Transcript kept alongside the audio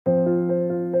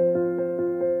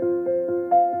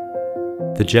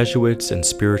The Jesuits and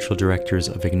spiritual directors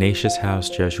of Ignatius House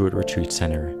Jesuit Retreat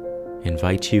Center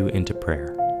invite you into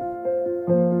prayer.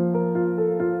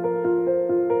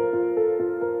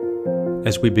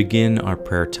 As we begin our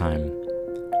prayer time,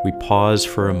 we pause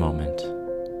for a moment,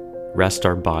 rest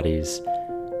our bodies,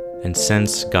 and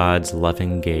sense God's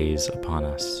loving gaze upon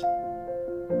us.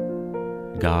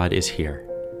 God is here,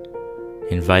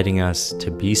 inviting us to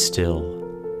be still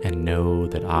and know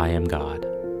that I am God.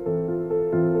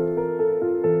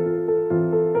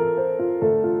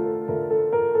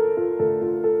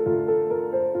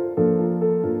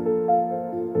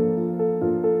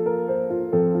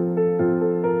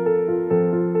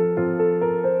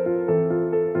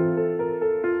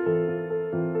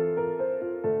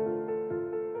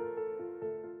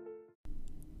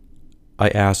 I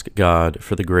ask God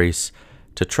for the grace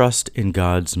to trust in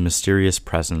God's mysterious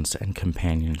presence and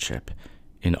companionship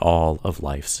in all of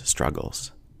life's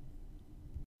struggles.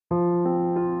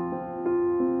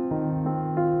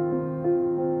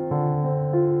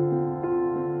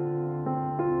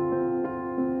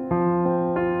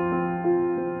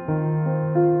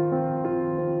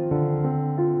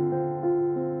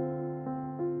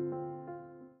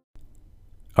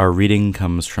 Our reading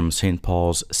comes from St.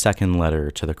 Paul's second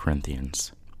letter to the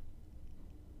Corinthians.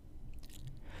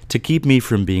 To keep me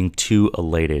from being too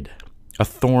elated, a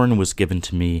thorn was given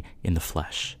to me in the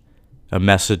flesh, a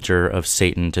messenger of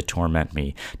Satan to torment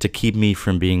me, to keep me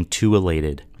from being too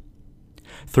elated.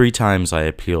 3 times I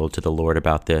appealed to the Lord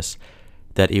about this,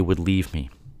 that it would leave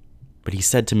me. But he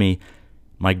said to me,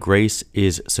 "My grace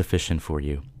is sufficient for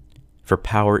you, for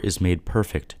power is made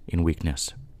perfect in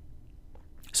weakness."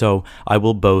 So I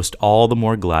will boast all the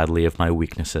more gladly of my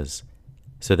weaknesses,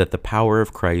 so that the power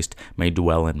of Christ may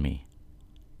dwell in me.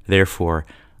 Therefore,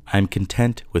 I am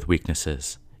content with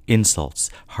weaknesses, insults,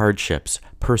 hardships,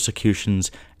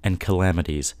 persecutions, and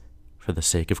calamities for the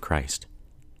sake of Christ.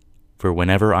 For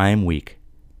whenever I am weak,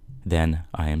 then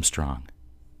I am strong.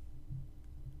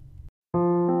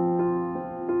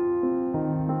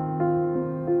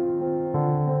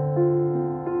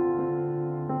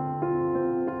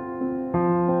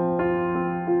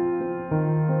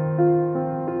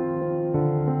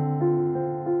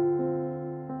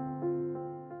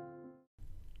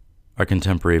 Our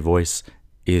contemporary voice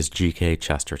is G.K.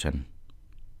 Chesterton.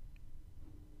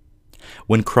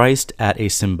 When Christ at a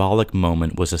symbolic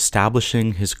moment was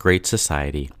establishing his great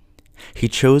society, he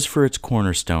chose for its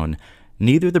cornerstone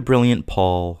neither the brilliant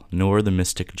Paul nor the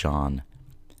mystic John,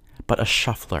 but a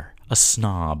shuffler, a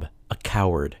snob, a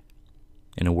coward,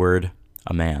 in a word,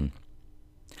 a man.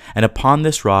 And upon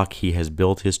this rock he has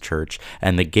built his church,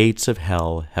 and the gates of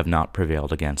hell have not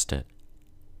prevailed against it.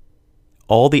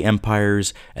 All the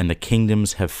empires and the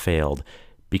kingdoms have failed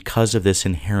because of this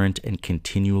inherent and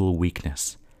continual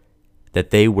weakness,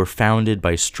 that they were founded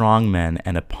by strong men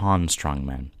and upon strong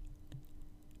men.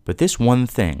 But this one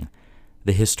thing,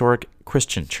 the historic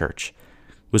Christian church,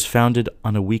 was founded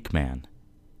on a weak man,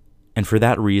 and for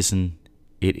that reason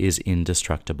it is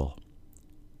indestructible.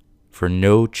 For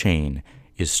no chain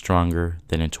is stronger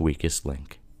than its weakest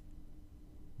link.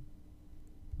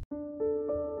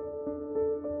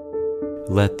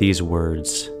 Let these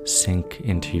words sink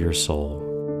into your soul.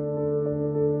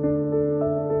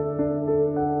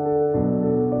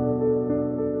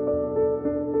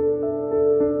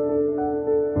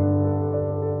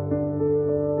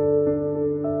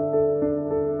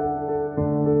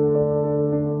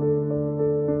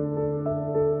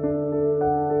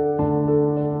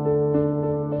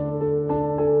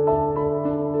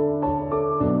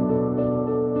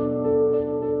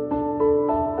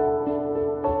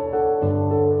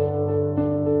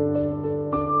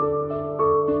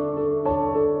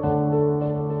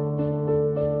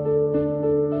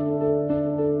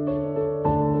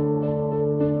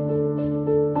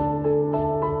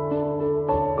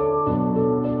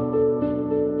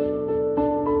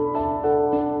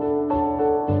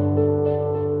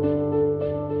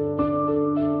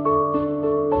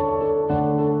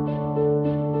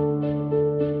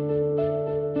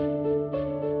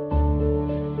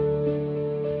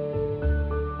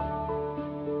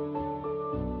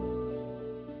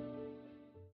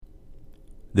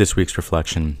 This week's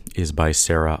reflection is by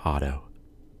Sarah Otto.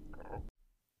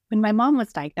 When my mom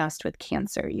was diagnosed with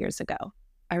cancer years ago,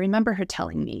 I remember her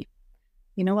telling me,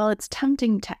 well, it's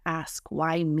tempting to ask,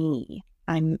 why me?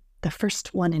 I'm the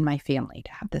first one in my family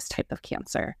to have this type of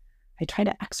cancer. I try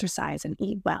to exercise and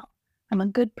eat well. I'm a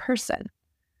good person.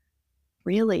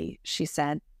 Really, she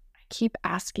said, I keep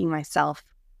asking myself,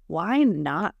 why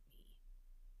not me?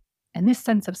 And this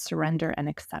sense of surrender and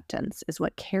acceptance is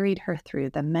what carried her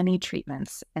through the many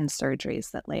treatments and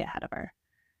surgeries that lay ahead of her.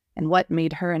 and what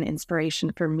made her an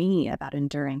inspiration for me about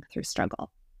enduring through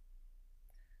struggle.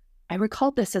 I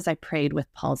recalled this as I prayed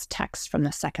with Paul's text from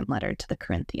the second letter to the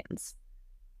Corinthians.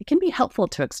 It can be helpful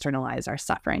to externalize our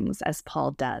sufferings, as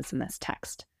Paul does in this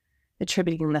text,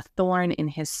 attributing the thorn in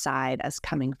his side as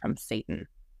coming from Satan.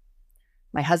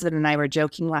 My husband and I were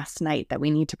joking last night that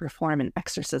we need to perform an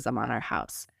exorcism on our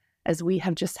house, as we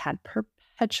have just had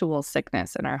perpetual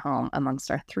sickness in our home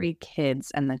amongst our 3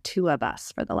 kids and the 2 of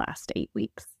us for the last 8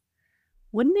 weeks.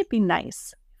 Wouldn't it be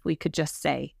nice if we could just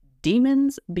say,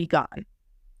 "Demons, be gone"?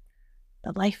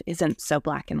 But life isn't so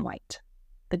black and white.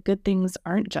 The good things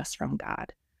aren't just from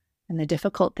God, and the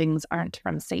difficult things aren't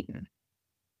from Satan.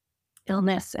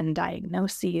 Illness and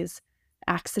diagnoses,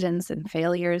 accidents and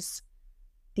failures,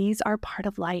 these are part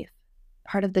of life,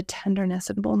 part of the tenderness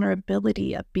and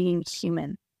vulnerability of being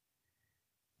human.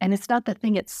 And it's not the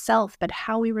thing itself, but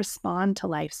how we respond to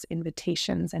life's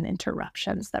invitations and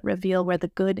interruptions that reveal where the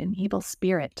good and evil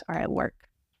spirit are at work.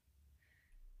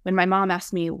 When my mom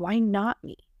asked me, "Why not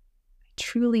me?" I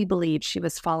truly believed she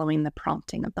was following the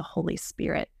prompting of the Holy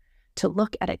Spirit to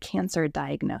look at a cancer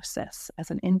diagnosis as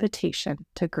an invitation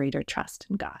to greater trust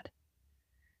in God.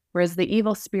 Whereas the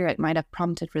evil spirit might have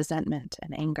prompted resentment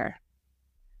and anger,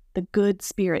 the good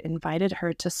spirit invited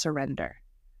her to surrender.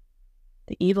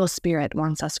 The evil spirit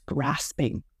wants us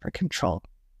grasping for control.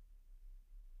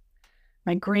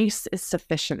 "My grace is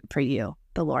sufficient for you,"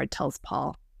 the Lord tells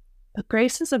Paul. But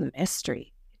grace is a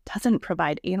mystery. It doesn't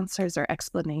provide answers or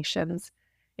explanations.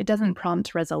 It doesn't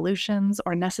prompt resolutions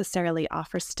or necessarily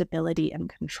offer stability and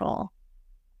control.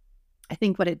 I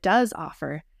think what it does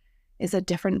offer is a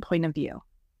different point of view,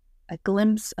 a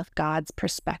glimpse of God's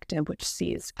perspective, which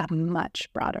sees a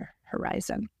much broader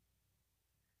horizon.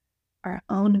 Our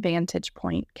own vantage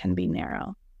point can be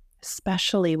narrow,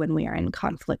 especially when we are in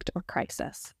conflict or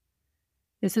crisis.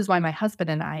 This is why my husband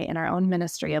and I, in our own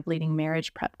ministry of leading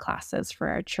marriage prep classes for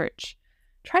our church,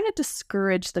 try to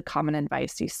discourage the common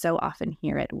advice you so often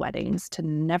hear at weddings to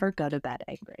never go to bed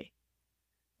angry.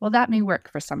 Well, that may work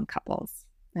for some couples.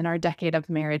 In our decade of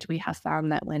marriage, we have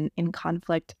found that when in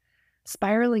conflict,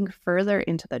 spiraling further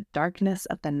into the darkness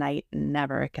of the night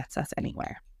never gets us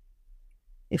anywhere.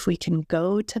 If we can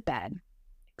go to bed,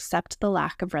 accept the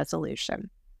lack of resolution,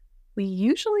 we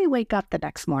usually wake up the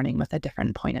next morning with a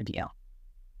different point of view.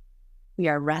 We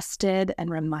are rested and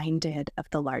reminded of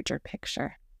the larger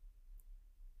picture.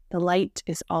 The light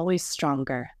is always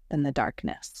stronger than the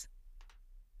darkness.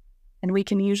 And we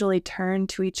can usually turn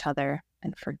to each other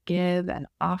and forgive and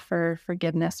offer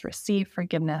forgiveness, receive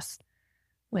forgiveness,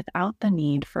 without the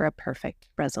need for a perfect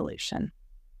resolution.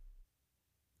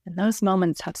 And those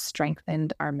moments have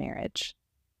strengthened our marriage.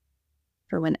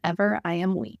 For whenever I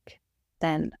am weak,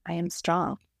 then I am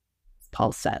strong, as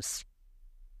Paul says.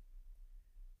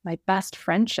 My best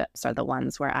friendships are the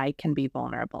ones where I can be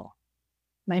vulnerable.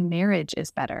 My marriage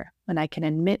is better when I can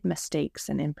admit mistakes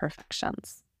and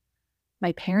imperfections.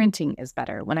 My parenting is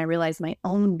better when I realize my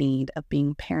own need of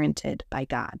being parented by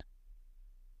God.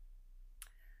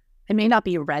 I may not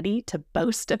be ready to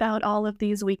boast about all of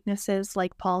these weaknesses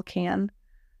like Paul can,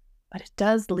 but it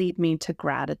does lead me to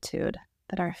gratitude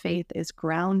that our faith is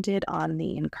grounded on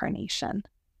the incarnation,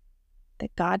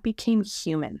 that God became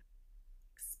human,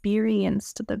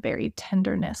 experienced the very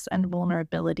tenderness and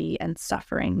vulnerability and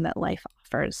suffering that life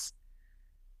offers,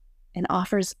 and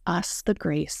offers us the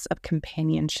grace of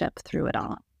companionship through it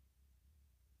all.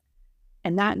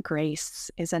 And that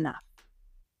grace is enough,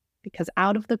 because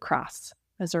out of the cross,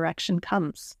 resurrection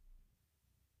comes.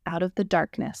 Out of the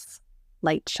darkness,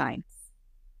 light shines.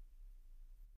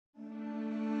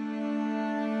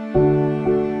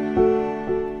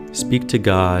 Speak to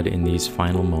God in these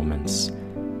final moments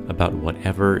about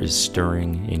whatever is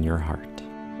stirring in your heart.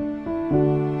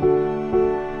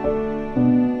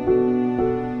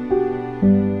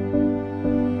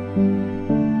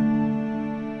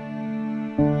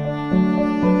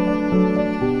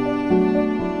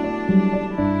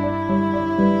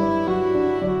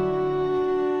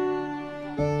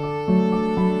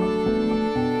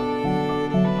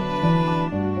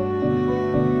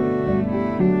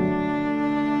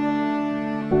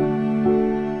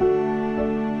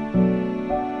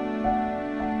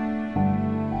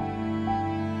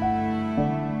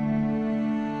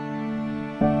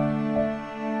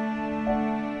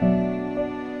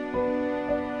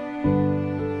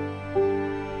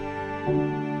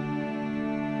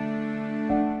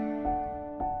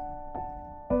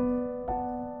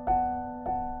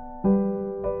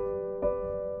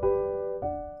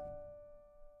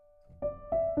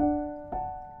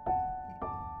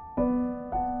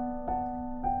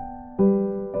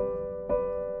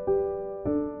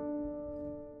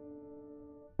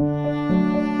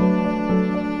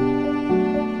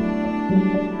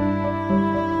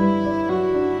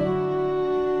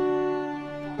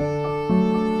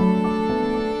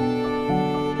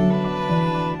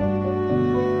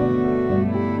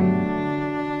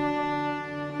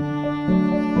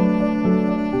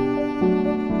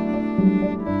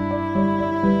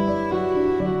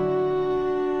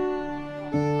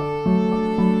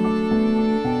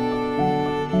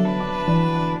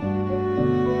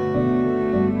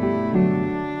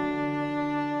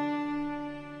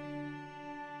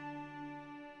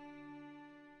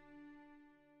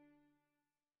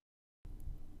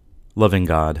 Loving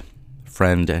God,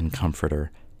 friend and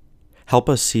comforter, help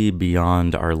us see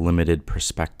beyond our limited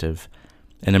perspective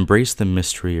and embrace the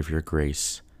mystery of your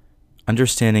grace,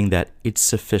 understanding that it's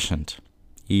sufficient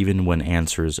even when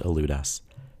answers elude us.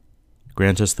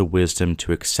 Grant us the wisdom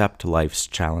to accept life's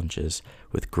challenges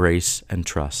with grace and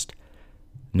trust,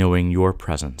 knowing your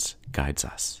presence guides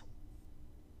us.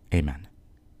 Amen.